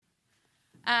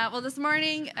Well, this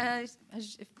morning, as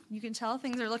if you can tell,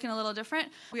 things are looking a little different.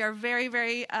 We are very,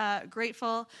 very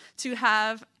grateful to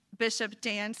have Bishop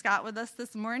Dan Scott with us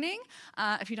this morning.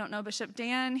 If you don't know Bishop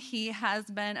Dan, he has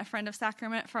been a friend of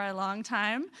Sacrament for a long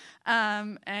time,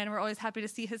 and we're always happy to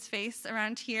see his face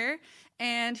around here.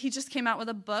 And he just came out with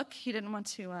a book. He didn't want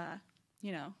to,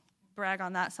 brag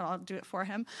on that, so I'll do it for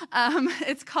him.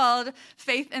 It's called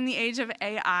Faith in the Age of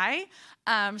AI.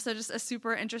 So just a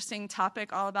super interesting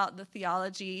topic all about the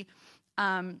theology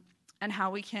and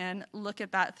how we can look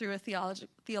at that through a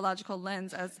theological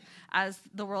lens as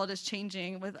the world is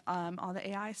changing with all the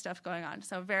AI stuff going on.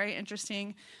 So very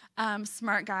interesting,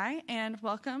 smart guy, and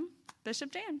welcome,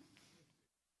 Bishop Dan.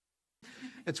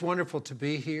 It's wonderful to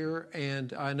be here,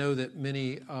 and I know that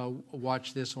many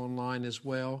watch this online as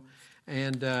well.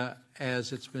 And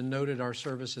as it's been noted, our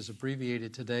service is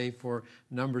abbreviated today for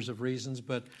numbers of reasons,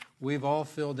 but we've all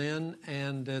filled in,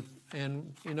 and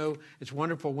it's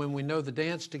wonderful when we know the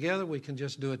dance together, we can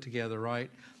just do it together,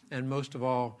 right? And most of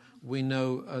all, we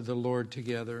know the Lord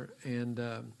together, and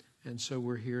so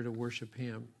we're here to worship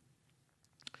Him.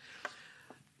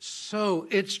 So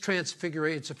it's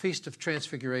Transfiguration. It's a Feast of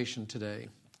Transfiguration today.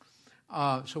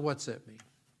 So what's that mean?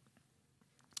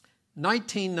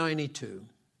 1992.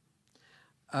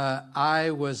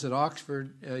 I was at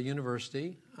Oxford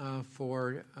University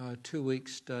for a 2-week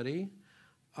study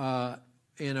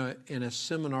in a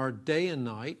seminar day and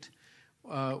night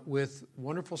with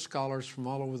wonderful scholars from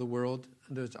all over the world.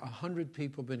 There's 100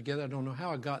 people been together. I don't know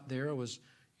how I got there. I was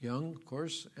young, of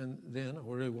course, and then I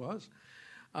really was.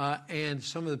 And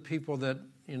some of the people that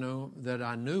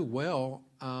I knew well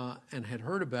and had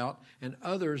heard about, and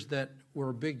others that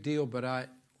were a big deal, but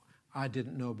I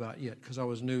didn't know about yet because I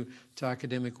was new to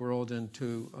academic world and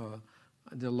to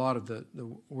a lot of the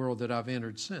world that I've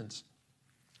entered since.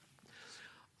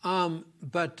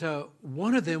 But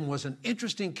one of them was an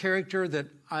interesting character that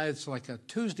it's like a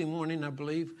Tuesday morning, I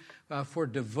believe, for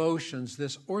devotions.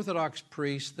 This Orthodox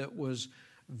priest that was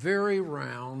very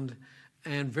round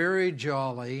and very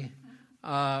jolly,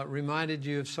 reminded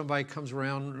you of somebody comes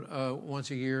around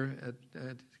once a year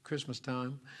at Christmas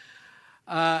time.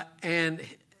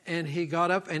 And he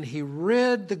got up and he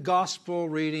read the gospel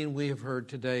reading we have heard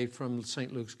today from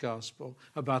St. Luke's gospel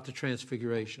about the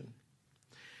Transfiguration.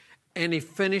 And he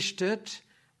finished it,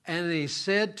 and he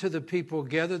said to the people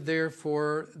gathered there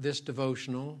for this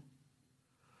devotional,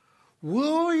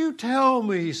 "Will you tell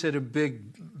me," he said, a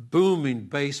big booming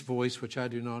bass voice, which I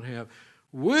do not have.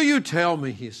 "Will you tell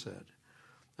me," he said.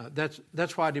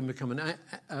 That's why I didn't become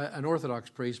an Orthodox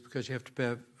priest, because you have to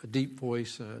have a deep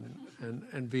voice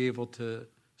and be able to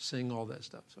sing all that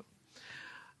stuff. So,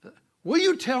 "Will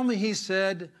you tell me," he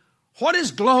said, "what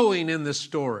is glowing in this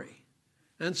story?"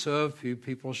 And so a few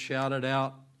people shouted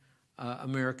out.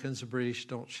 Americans, the British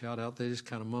don't shout out, they just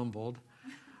kind of mumbled.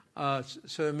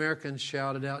 So Americans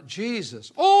shouted out,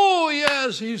 "Jesus." "Oh,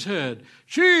 yes," he said,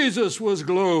 "Jesus was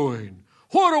glowing.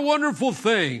 What a wonderful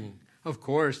thing." "Of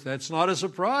course, that's not a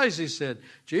surprise," he said.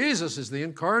 "Jesus is the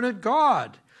incarnate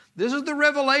God. This is the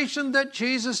revelation that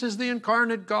Jesus is the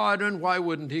incarnate God, and why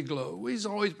wouldn't He glow? He's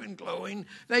always been glowing.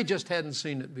 They just hadn't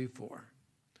seen it before."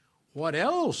 "What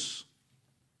else?"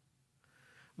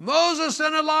 "Moses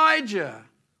and Elijah."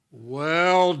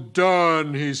 "Well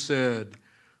done," he said.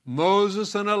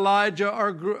 "Moses and Elijah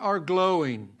are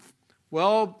glowing.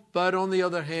 Well, but on the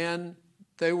other hand,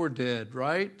 they were dead,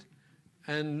 right?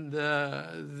 And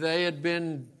they had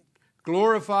been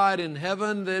glorified in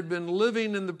heaven. They had been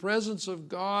living in the presence of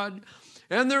God.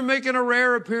 And they're making a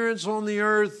rare appearance on the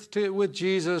earth with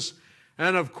Jesus.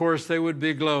 And of course, they would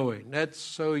be glowing."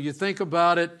 So you think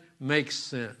about it, makes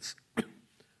sense.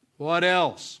 What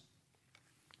else?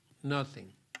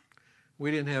 Nothing. We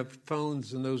didn't have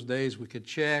phones in those days we could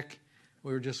check.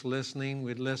 We were just listening.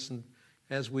 We'd listen,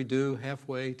 as we do,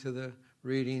 halfway to the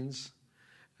readings.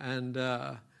 And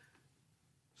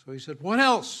so he said, "What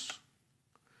else?"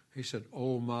 He said,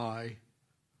 "Oh my,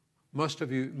 most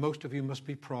of you must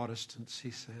be Protestants," he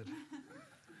said.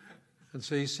 And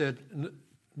so he said,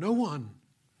 No one.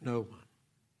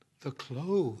 The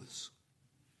clothes.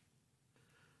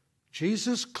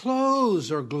 Jesus' clothes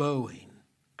are glowing."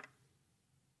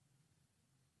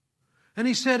 And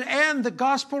he said, and the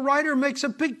gospel writer makes a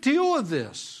big deal of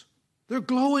this. They're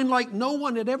glowing like no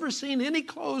one had ever seen any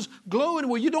clothes glowing.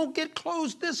 Well, you don't get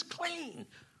clothes this clean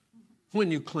when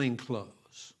you clean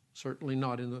clothes. Certainly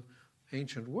not in the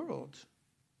ancient world.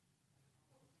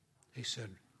 He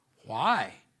said,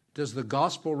 "Why does the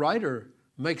gospel writer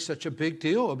make such a big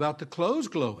deal about the clothes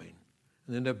glowing?"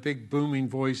 And then that big booming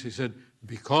voice, he said,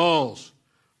 "Because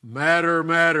matter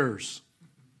matters."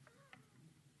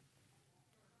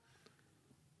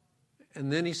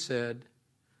 And then he said,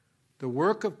 the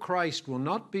work of Christ will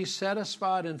not be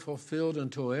satisfied and fulfilled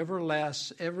until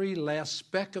every last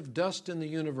speck of dust in the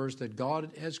universe that God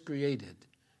has created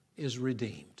is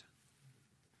redeemed.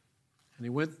 And he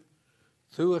went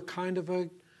through a kind of a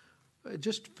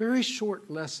just very short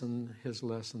lesson, his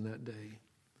lesson that day.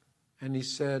 And he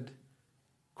said,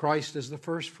 Christ is the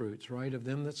first fruits, right, of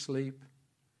them that sleep.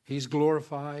 He's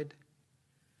glorified.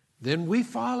 Then we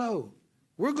follow.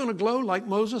 We're going to glow like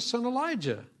Moses and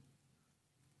Elijah.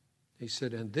 He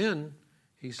said, and then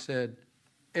he said,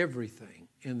 everything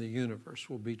in the universe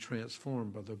will be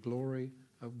transformed by the glory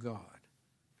of God.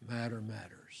 Matter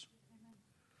matters.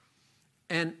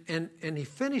 And he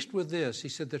finished with this. He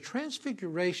said, the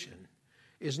transfiguration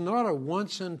is not a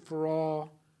once and for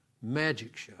all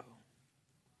magic show.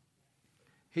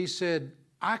 He said,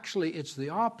 actually, it's the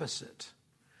opposite.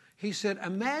 He said,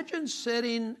 imagine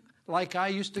sitting like I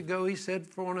used to go, he said,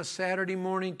 on a Saturday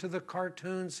morning to the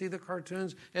cartoons, see the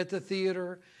cartoons at the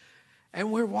theater.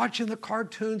 And we're watching the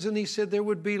cartoons, and he said there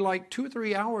would be like 2 or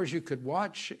 3 hours you could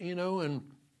watch, and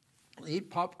eat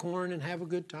popcorn and have a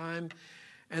good time.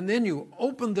 And then you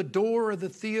open the door of the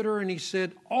theater, and he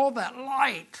said, all that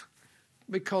light,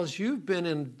 because you've been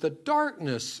in the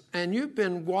darkness, and you've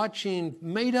been watching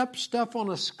made-up stuff on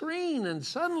a screen, and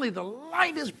suddenly the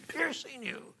light is piercing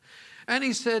you. And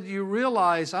he said, you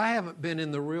realize I haven't been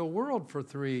in the real world for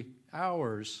 3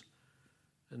 hours.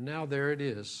 And now there it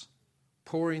is,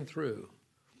 pouring through.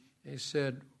 He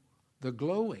said, the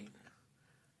glowing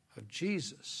of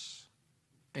Jesus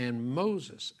and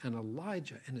Moses and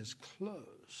Elijah and his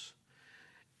clothes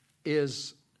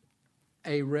is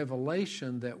a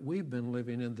revelation that we've been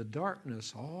living in the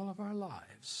darkness all of our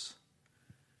lives.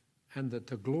 And that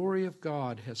the glory of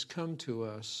God has come to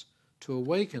us to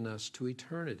awaken us to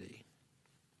eternity.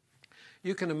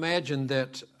 You can imagine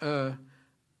that, well,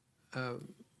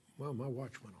 my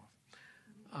watch went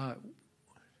off.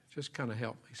 Just kind of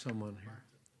help me, someone here.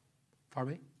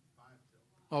 Pardon me?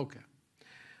 Okay.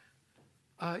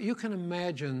 You can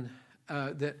imagine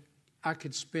that I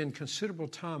could spend considerable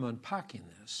time unpacking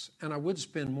this, and I would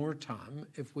spend more time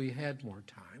if we had more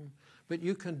time, but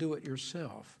you can do it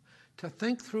yourself to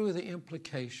think through the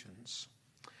implications.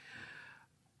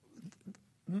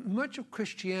 Much of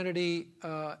Christianity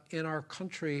in our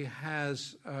country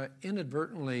has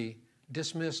inadvertently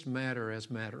dismissed matter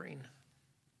as mattering.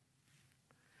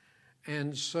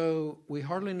 And so we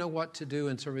hardly know what to do.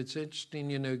 And so it's interesting,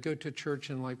 go to church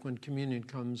and like when communion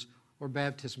comes or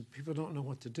baptism, people don't know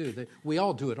what to do. We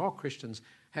all do it. All Christians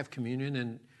have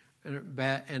communion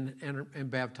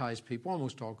and baptize people.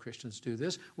 Almost all Christians do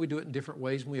this. We do it in different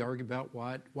ways, and we argue about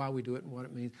why we do it and what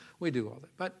it means. We do all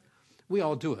that. But we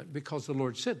all do it because the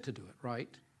Lord said to do it, right?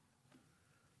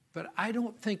 But I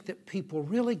don't think that people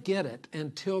really get it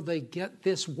until they get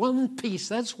this one piece.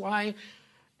 That's why,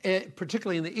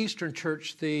 particularly in the Eastern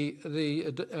Church, the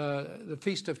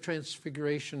Feast of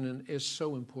Transfiguration is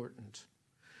so important.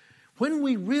 When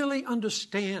we really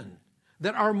understand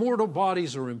that our mortal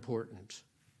bodies are important,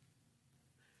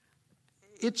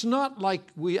 it's not like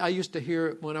I used to hear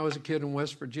it when I was a kid in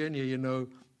West Virginia,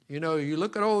 you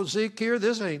look at old Zeke here,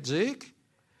 this ain't Zeke.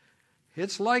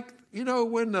 It's like,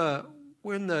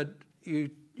 when you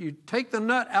take the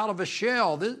nut out of a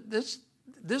shell, this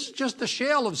is just the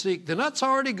shell of Zeke. The nut's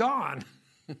already gone.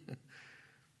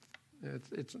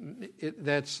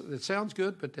 It sounds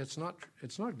good, but it's not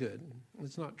good.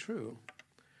 It's not true.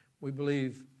 We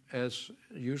believe, as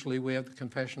usually we have the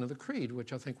Confession of the Creed,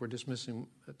 which I think we're dismissing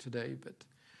today, but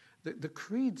the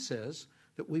Creed says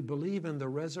that we believe in the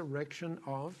resurrection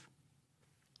of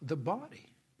the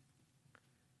body.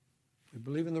 We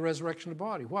believe in the resurrection of the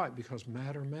body. Why? Because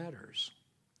matter matters.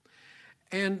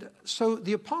 And so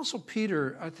the Apostle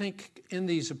Peter, I think in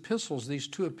these epistles, these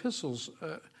 2 epistles,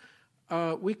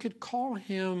 we could call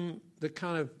him the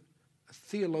kind of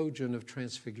theologian of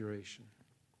transfiguration.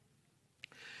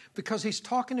 Because he's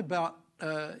talking about,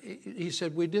 he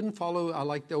said, we didn't follow, I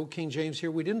like the old King James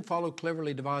here, we didn't follow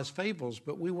cleverly devised fables,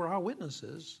 but we were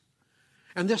eyewitnesses.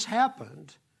 And this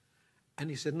happened. And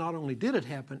he said, not only did it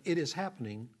happen, it is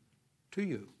happening to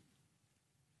you.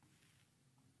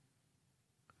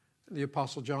 The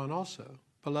Apostle John also,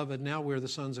 beloved, now we're the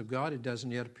sons of God. It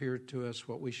doesn't yet appear to us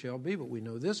what we shall be, but we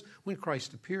know this. When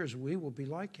Christ appears, we will be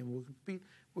like him.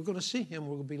 We're going to see him.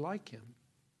 We'll be like him.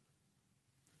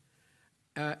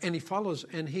 And he follows,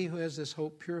 and he who has this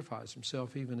hope purifies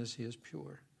himself even as he is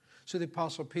pure. So the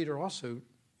Apostle Peter also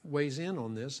weighs in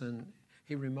on this, and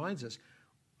he reminds us,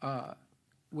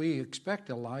 we expect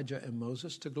Elijah and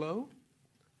Moses to glow.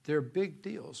 They're big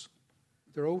deals.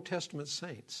 They're Old Testament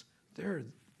saints. They're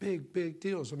big, big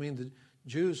deals. I mean, the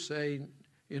Jews say,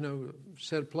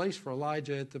 set a place for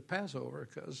Elijah at the Passover,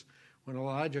 because when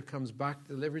Elijah comes back,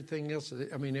 everything else,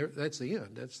 that's the end.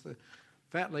 That's the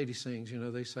fat lady sings,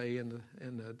 they say in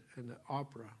the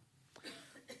opera.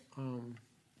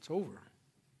 It's over.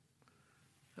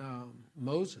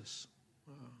 Moses,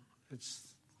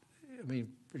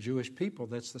 for Jewish people,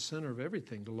 that's the center of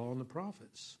everything, the law and the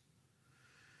prophets.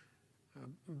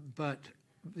 But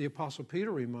the Apostle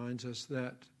Peter reminds us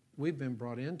that we've been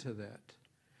brought into that.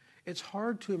 It's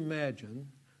hard to imagine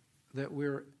that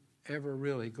we're ever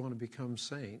really going to become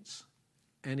saints,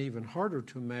 and even harder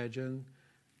to imagine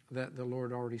that the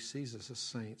Lord already sees us as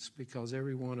saints, because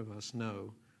every one of us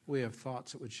know we have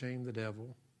thoughts that would shame the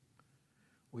devil.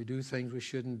 We do things we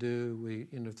shouldn't do. We,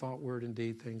 thought, word, and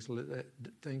deed, things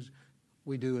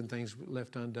we do and things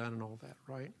left undone and all that,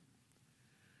 right?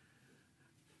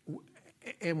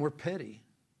 And we're petty.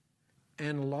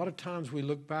 And a lot of times we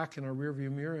look back in our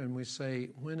rearview mirror and we say,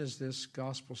 when is this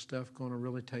gospel stuff going to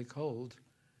really take hold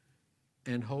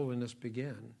and holiness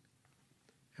begin?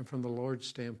 And from the Lord's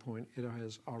standpoint, it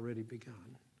has already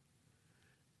begun.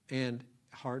 And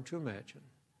hard to imagine.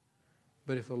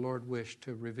 But if the Lord wished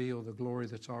to reveal the glory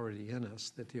that's already in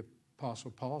us, that the Apostle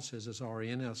Paul says is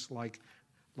already in us, like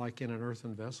in an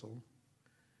earthen vessel,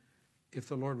 if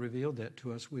the Lord revealed that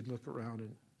to us, we'd look around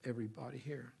and everybody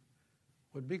here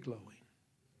would be glowing.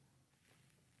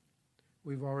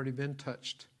 We've already been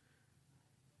touched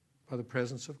by the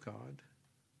presence of God.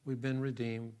 We've been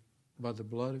redeemed by the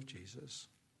blood of Jesus.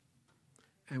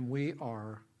 And we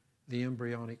are the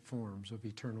embryonic forms of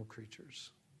eternal creatures.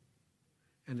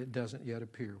 And it doesn't yet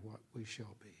appear what we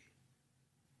shall be.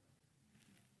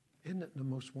 Isn't it the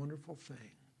most wonderful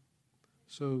thing?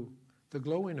 So the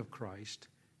glowing of Christ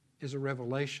is a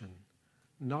revelation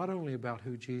not only about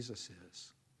who Jesus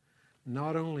is,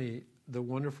 not only the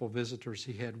wonderful visitors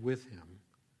he had with him,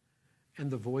 and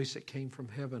the voice that came from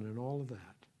heaven and all of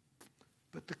that,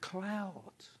 but the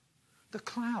clouds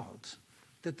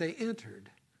that they entered.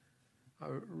 I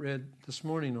read this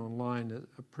morning online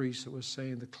a priest that was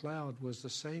saying the cloud was the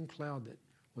same cloud that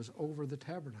was over the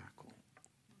tabernacle.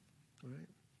 Right?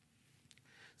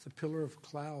 It's a pillar of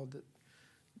cloud that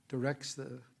directs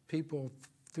the people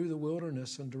through the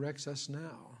wilderness and directs us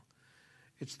now.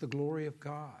 It's the glory of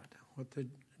God, what the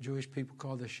Jewish people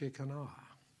call the Shekinah,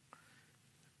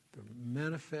 the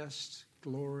manifest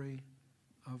glory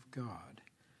of God.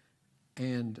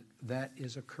 And that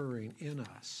is occurring in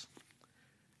us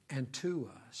and to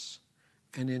us.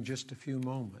 And in just a few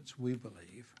moments, we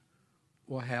believe,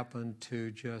 will happen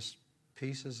to just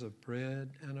pieces of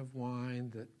bread and of wine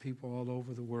that people all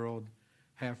over the world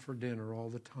have for dinner all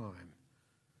the time,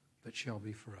 but shall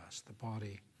be for us the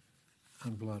body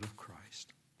and blood of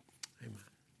Christ. Amen.